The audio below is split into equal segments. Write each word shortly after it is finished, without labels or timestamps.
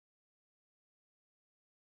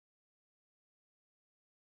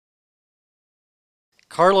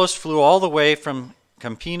Carlos flew all the way from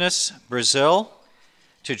Campinas, Brazil,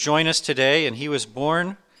 to join us today, and he was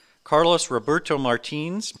born Carlos Roberto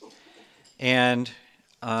Martins and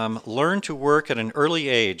learned to work at an early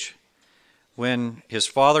age when his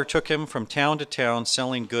father took him from town to town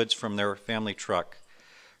selling goods from their family truck.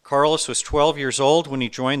 Carlos was 12 years old when he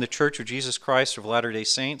joined the Church of Jesus Christ of Latter-day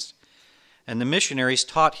Saints, and the missionaries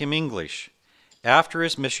taught him English. After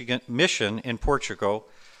his mission in Portugal,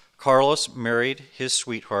 Carlos married his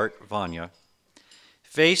sweetheart, Vanya.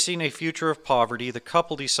 Facing a future of poverty, the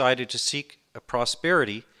couple decided to seek a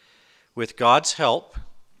prosperity with God's help,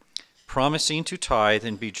 promising to tithe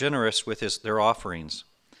and be generous with their offerings.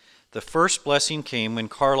 The first blessing came when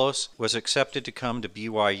Carlos was accepted to come to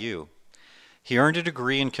BYU. He earned a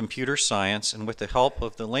degree in computer science and with the help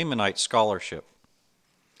of the Lamanite Scholarship.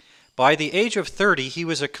 By the age of 30, he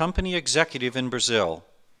was a company executive in Brazil.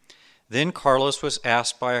 Then Carlos was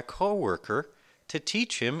asked by a co-worker to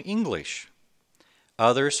teach him English.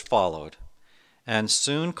 Others followed, and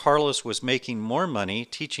soon Carlos was making more money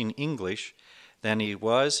teaching English than he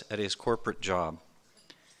was at his corporate job.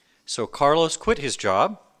 So Carlos quit his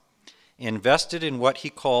job, invested in what he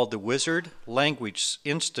called the Wizard Language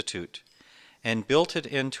Institute, and built it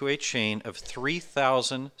into a chain of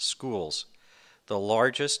 3,000 schools, the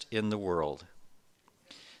largest in the world.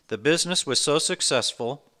 The business was so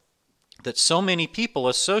successful that so many people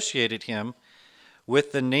associated him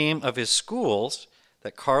with the name of his schools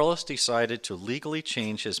that Carlos decided to legally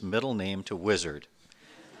change his middle name to Wizard.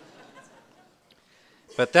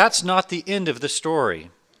 But that's not the end of the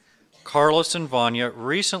story. Carlos and Vanya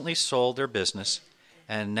recently sold their business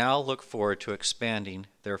and now look forward to expanding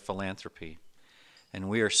their philanthropy. And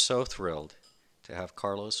we are so thrilled to have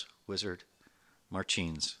Carlos Wizard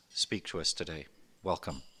Martins speak to us today.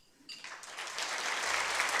 Welcome.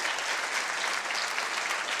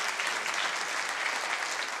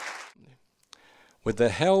 With the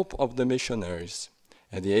help of the missionaries,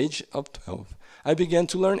 at the age of 12, I began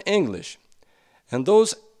to learn English. And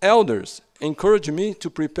those elders encouraged me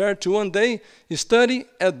to prepare to one day study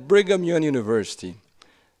at Brigham Young University.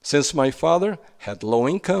 Since my father had low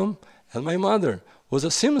income and my mother was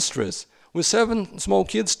a seamstress with 7 small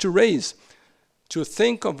kids to raise, to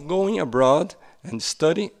think of going abroad and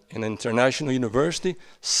study in an international university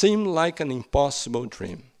seemed like an impossible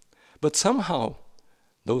dream. But somehow,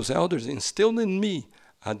 those elders instilled in me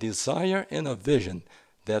a desire and a vision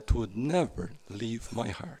that would never leave my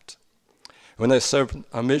heart. When I served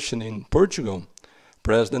a mission in Portugal,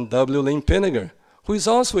 President W. Lynn Pennegar, who is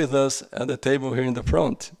also with us at the table here in the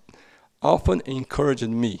front, often encouraged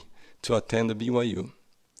me to attend the BYU.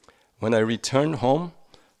 When I returned home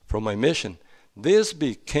from my mission, this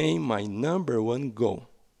became my #1 goal.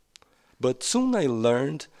 But soon I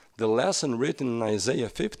learned the lesson written in Isaiah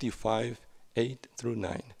 55, 8 through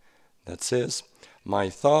 9, that says, "My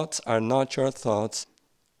thoughts are not your thoughts,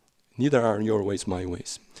 neither are your ways my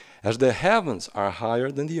ways. As the heavens are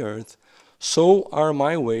higher than the earth, so are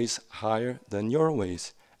my ways higher than your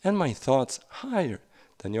ways, and my thoughts higher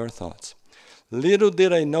than your thoughts." Little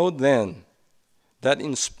did I know then that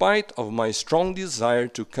in spite of my strong desire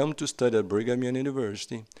to come to study at Brigham Young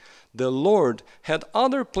University, the Lord had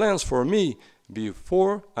other plans for me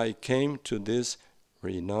before I came to this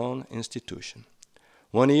renowned institution.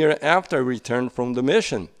 1 year after I returned from the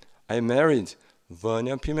mission, I married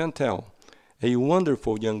Vanya Pimentel, a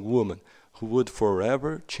wonderful young woman who would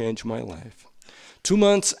forever change my life. 2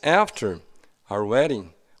 months after our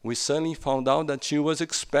wedding, we suddenly found out that she was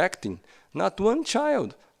expecting not 1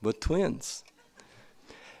 child, but twins.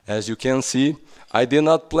 As you can see, I did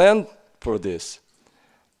not plan for this.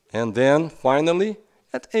 And then, finally,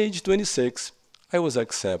 at age 26, I was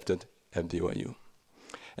accepted at BYU.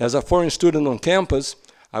 As a foreign student on campus,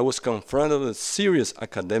 I was confronted with serious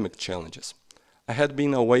academic challenges. I had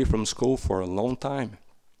been away from school for a long time.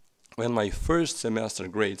 When my first semester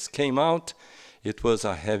grades came out, it was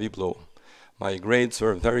a heavy blow. My grades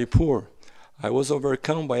were very poor. I was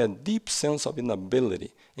overcome by a deep sense of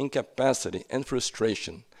inability, incapacity, and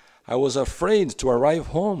frustration. I was afraid to arrive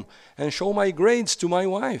home and show my grades to my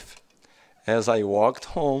wife. As I walked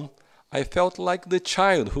home, I felt like the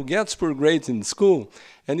child who gets poor grades in school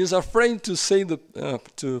and is afraid to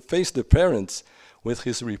face the parents with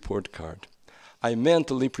his report card. I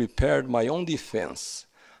mentally prepared my own defense,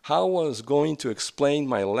 how I was going to explain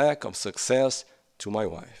my lack of success to my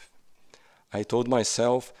wife. I told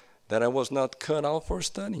myself that I was not cut out for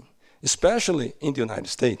studying, especially in the United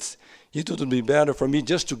States. It would be better for me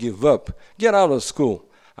just to give up, get out of school.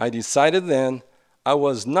 I decided then I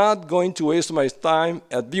was not going to waste my time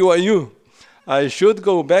at BYU. I should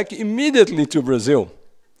go back immediately to Brazil.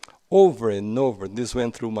 Over and over, this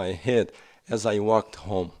went through my head as I walked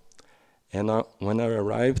home. And when I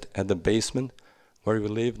arrived at the basement where we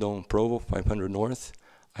lived on Provo 500 North,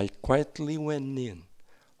 I quietly went in,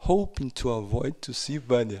 hoping to avoid to see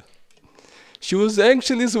Vanya. She was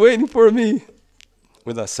actually waiting for me.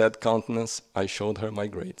 With a sad countenance, I showed her my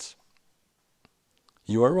grades.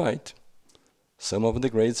 "You are right. Some of the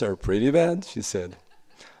grades are pretty bad," she said.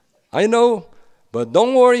 "I know, but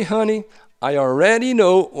don't worry, honey. I already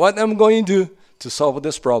know what I'm going to do to solve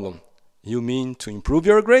this problem." "You mean to improve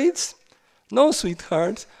your grades?" "No,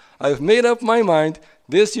 sweetheart. I've made up my mind.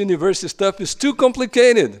 This university stuff is too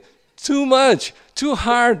complicated, too much, too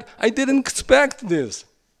hard. I didn't expect this."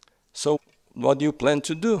 "So what do you plan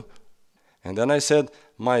to do?" And then I said,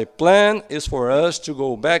 "My plan is for us to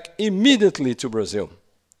go back immediately to Brazil."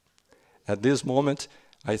 At this moment,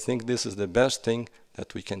 I think this is the best thing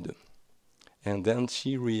that we can do. And then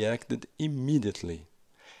she reacted immediately.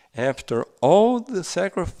 "After all the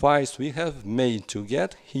sacrifice we have made to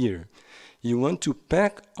get here, you want to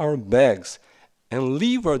pack our bags and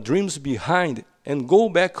leave our dreams behind and go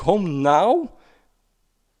back home now?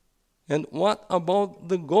 And what about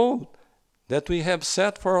the goal that we have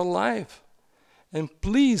set for our life? And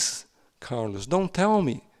please, Carlos, don't tell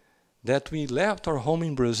me that we left our home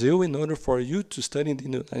in Brazil in order for you to study in the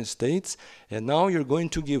United States, and now you're going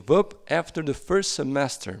to give up after the first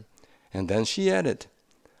semester." And then she added,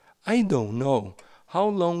 "I don't know how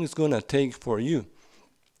long it's going to take for you,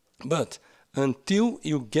 but until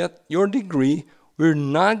you get your degree, we're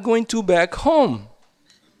not going to back home.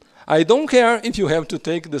 I don't care if you have to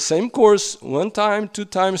take the same course 1 time, 2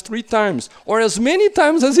 times, 3 times, or as many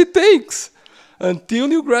times as it takes.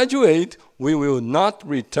 Until you graduate, we will not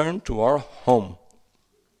return to our home."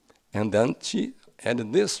 And then she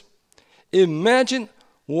added this, "Imagine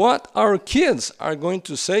what our kids are going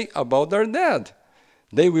to say about their dad.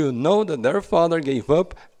 They will know that their father gave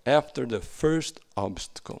up after the first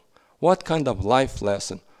obstacle. What kind of life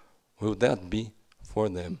lesson will that be for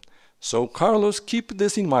them?" So Carlos, keep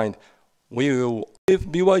this in mind. We will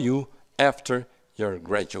leave BYU after your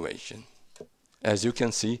graduation. As you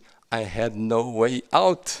can see, I had no way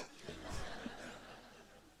out.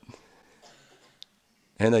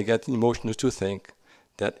 And I get emotional to think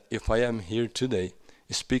that if I am here today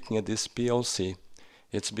speaking at this PLC,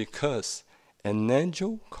 it's because an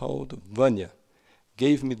angel called Vanya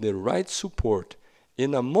gave me the right support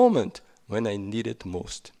in a moment when I needed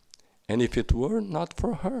most. And if it were not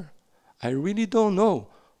for her, I really don't know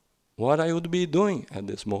what I would be doing at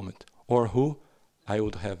this moment or who I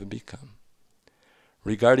would have become.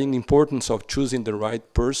 Regarding the importance of choosing the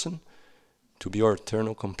right person to be your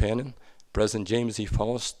eternal companion, President James E.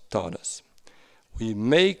 Faust taught us, "We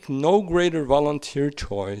make no greater volunteer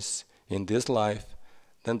choice in this life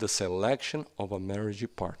than the selection of a marriage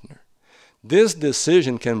partner. This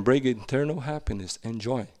decision can bring eternal happiness and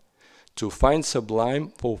joy. To find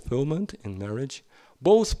sublime fulfillment in marriage,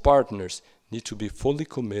 both partners need to be fully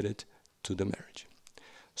committed to the marriage."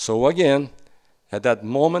 So again, at that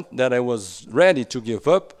moment that I was ready to give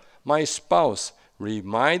up, my spouse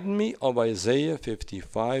reminded me of Isaiah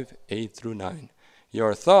 55, 8-9.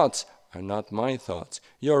 "Your thoughts are not my thoughts.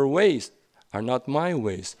 Your ways are not my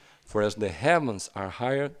ways. For as the heavens are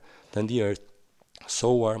higher than the earth,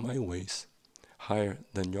 so are my ways higher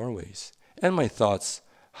than your ways, and my thoughts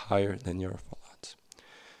higher than your thoughts."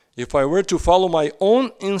 If I were to follow my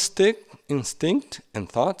own instinct and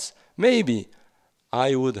thoughts, maybe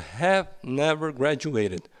I would have never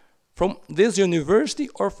graduated from this university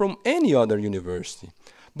or from any other university.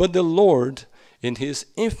 But the Lord, in His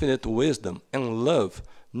infinite wisdom and love,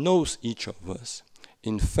 knows each of us.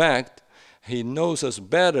 In fact, He knows us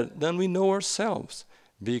better than we know ourselves,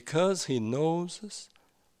 because He knows us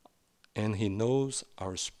and He knows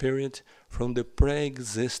our spirit from the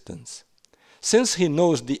pre-existence. Since He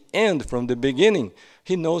knows the end from the beginning,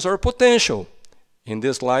 He knows our potential in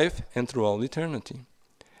this life and throughout eternity.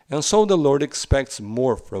 And so the Lord expects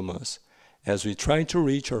more from us as we try to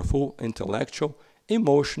reach our full intellectual,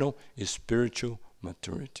 emotional, and spiritual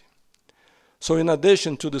maturity. So in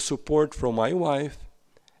addition to the support from my wife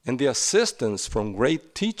and the assistance from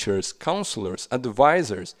great teachers, counselors,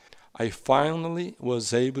 advisors, I finally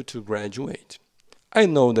was able to graduate. I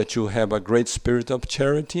know that you have a great spirit of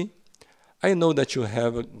charity. I know that you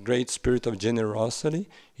have a great spirit of generosity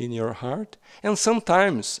in your heart. And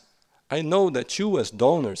sometimes I know that you as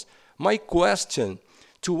donors might question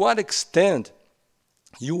to what extent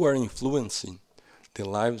you are influencing the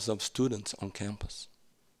lives of students on campus.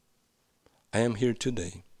 I am here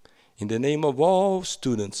today in the name of all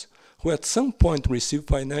students who at some point receive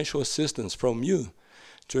financial assistance from you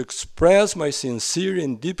to express my sincere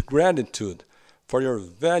and deep gratitude for your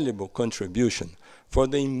valuable contribution, for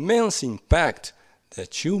the immense impact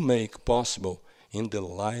that you make possible in the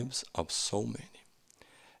lives of so many.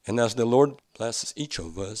 And as the Lord blesses each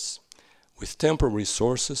of us with temporal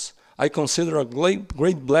resources, I consider a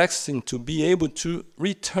great blessing to be able to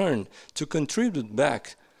return, to contribute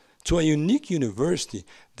back to a unique university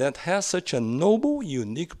that has such a noble,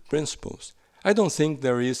 unique principles. I don't think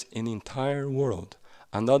there is in the entire world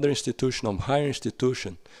another institution of higher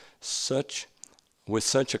institution with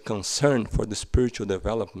such a concern for the spiritual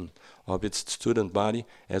development of its student body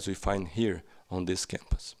as we find here on this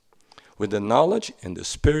campus. With the knowledge and the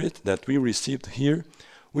spirit that we received here,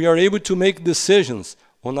 we are able to make decisions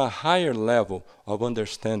on a higher level of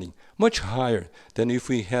understanding, much higher than if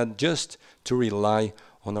we had just to rely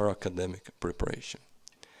on our academic preparation.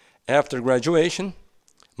 After graduation,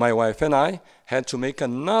 my wife and I had to make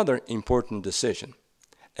another important decision.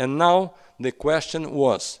 And now the question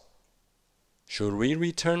was, should we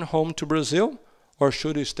return home to Brazil or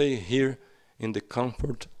should we stay here in the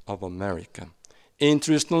comfort of America?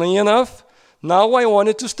 Interestingly enough, now I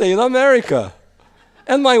wanted to stay in America.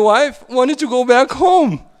 And my wife wanted to go back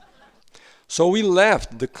home. So we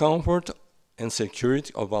left the comfort and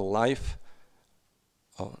security of a life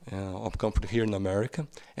of comfort here in America,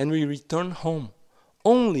 and we returned home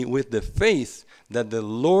only with the faith that the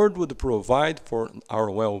Lord would provide for our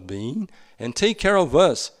well-being and take care of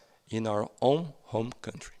us in our own home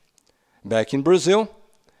country. Back in Brazil,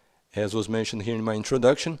 as was mentioned here in my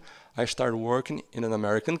introduction, I started working in an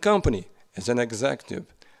American company as an executive.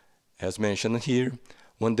 As mentioned here,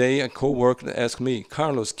 one day a co-worker asked me,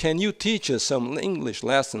 "Carlos, can you teach us some English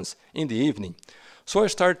lessons in the evening?" So I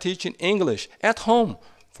started teaching English at home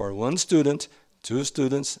for one student, two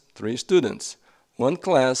students, three students, one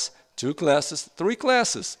class, two classes, three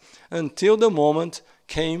classes, until the moment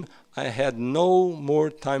came I had no more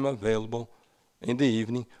time available in the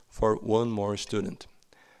evening for one more student.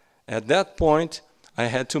 At that point, I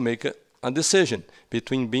had to make a decision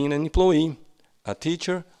between being an employee, a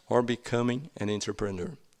teacher, or becoming an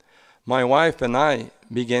entrepreneur. My wife and I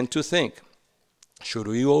began to think, should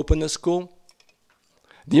we open a school?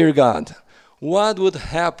 Dear God, what would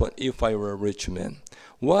happen if I were a rich man?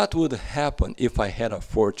 What would happen if I had a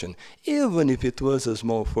fortune? Even if it was a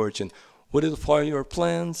small fortune, would it follow your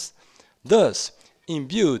plans? Thus,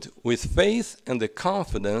 imbued with faith and the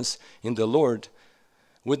confidence in the Lord,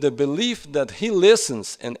 with the belief that He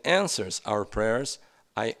listens and answers our prayers,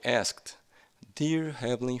 I asked, "Dear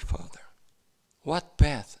Heavenly Father, what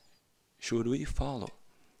path should we follow?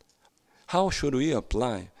 How should we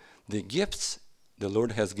apply the gifts the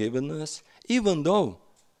Lord has given us, even though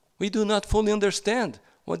we do not fully understand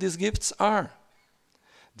what these gifts are?"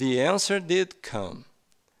 The answer did come,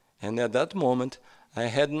 and at that moment I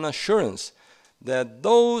had an assurance that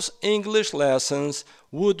those English lessons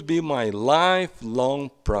would be my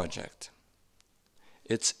lifelong project.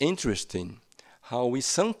 It's interesting how we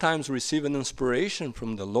sometimes receive an inspiration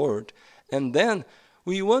from the Lord, and then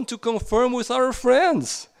we want to confirm with our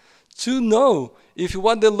friends to know if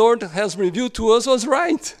what the Lord has revealed to us was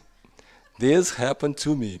right. This happened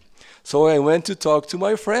to me. So I went to talk to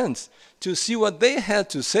my friends to see what they had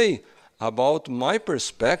to say about my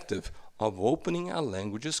perspective of opening a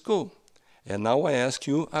language school. And now I ask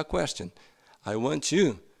you a question. I want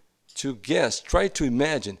you to guess, try to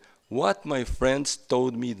imagine what my friends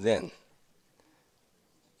told me then.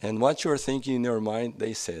 And what you're thinking in your mind,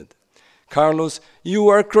 they said, "Carlos, you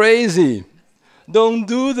are crazy. Don't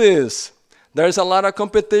do this. There's a lot of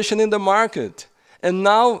competition in the market. And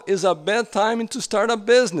now is a bad time to start a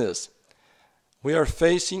business. We are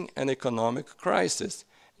facing an economic crisis."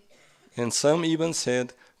 And some even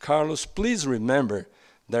said, "Carlos, please remember,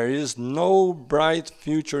 there is no bright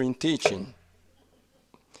future in teaching."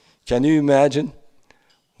 Can you imagine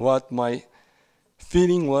what my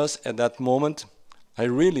feeling was at that moment? I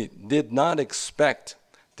really did not expect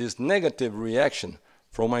this negative reaction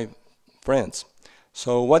from my friends.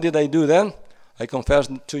 So what did I do then? I confess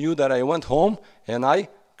to you that I went home and I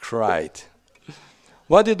cried.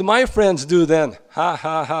 What did my friends do then? Ha,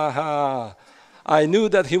 ha, ha, ha. I knew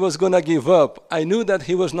that he was going to give up. I knew that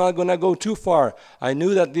he was not going to go too far. I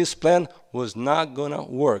knew that this plan was not going to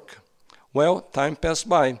work. Well, time passed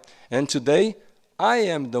by, and today I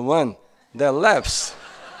am the one that laughs.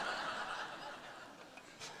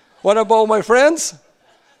 What about my friends?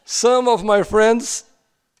 Some of my friends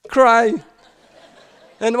cry.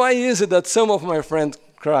 And why is it that some of my friends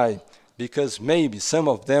cry? Because maybe some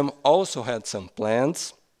of them also had some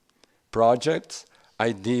plans, projects,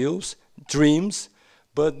 ideals, dreams,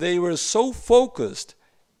 but they were so focused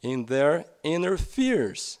in their inner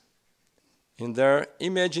fears, in their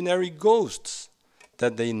imaginary ghosts,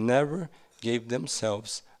 that they never gave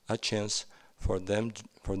themselves a chance for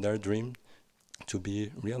their dream to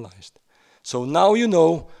be realized. So now you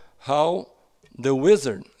know how the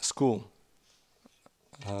Wizard School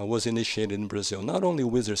was initiated in Brazil. Not only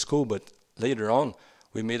Wizard School, but later on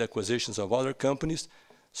we made acquisitions of other companies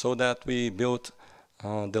so that we built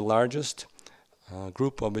the largest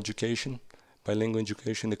group of education, bilingual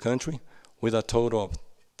education in the country, with a total of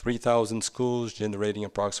 3,000 schools generating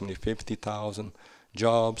approximately 50,000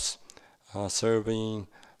 jobs, serving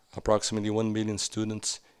approximately 1 million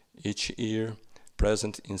students each year,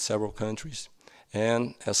 present in several countries.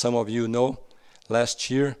 And as some of you know, last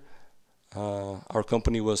year our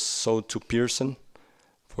company was sold to Pearson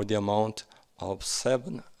for the amount of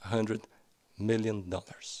 $700 million.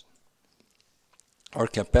 Our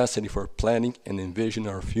capacity for planning and envisioning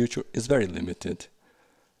our future is very limited.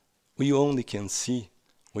 We only can see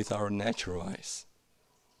with our natural eyes.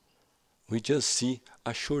 We just see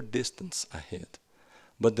a short distance ahead.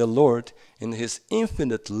 But the Lord, in His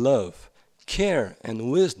infinite love, care, and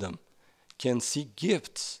wisdom, can see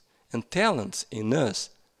gifts and talents in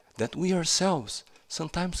us that we ourselves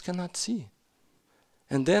sometimes cannot see.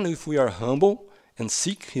 And then if we are humble and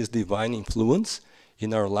seek His divine influence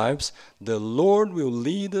in our lives, the Lord will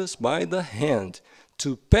lead us by the hand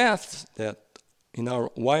to paths that in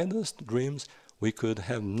our wildest dreams we could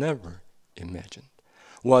have never imagined.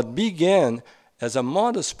 What began as a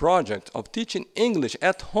modest project of teaching English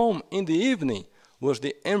at home in the evening was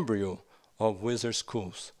the embryo of Wizard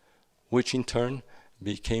Schools, which in turn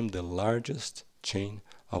became the largest chain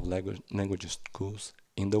of language schools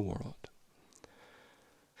in the world.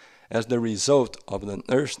 As the result of an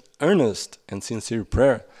earnest and sincere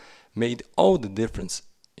prayer made all the difference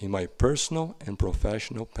in my personal and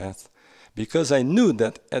professional path, because I knew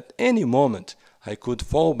that at any moment I could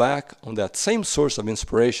fall back on that same source of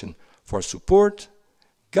inspiration for support,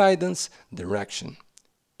 guidance, direction.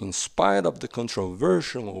 In spite of the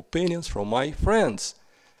controversial opinions from my friends,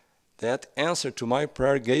 that answer to my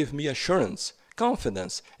prayer gave me assurance,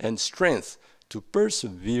 confidence, and strength to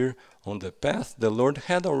persevere on the path the Lord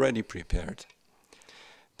had already prepared.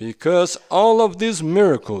 Because all of these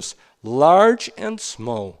miracles, large and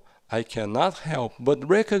small, I cannot help but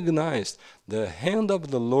recognize the hand of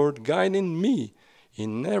the Lord guiding me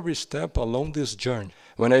in every step along this journey.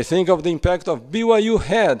 When I think of the impact of BYU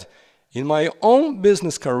had in my own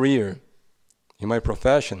business career, in my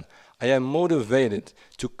profession, I am motivated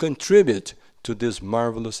to contribute to this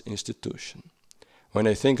marvelous institution. When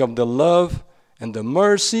I think of the love and the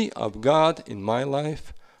mercy of God in my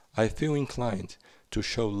life, I feel inclined to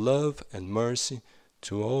show love and mercy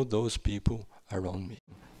to all those people around me.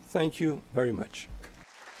 Thank you very much.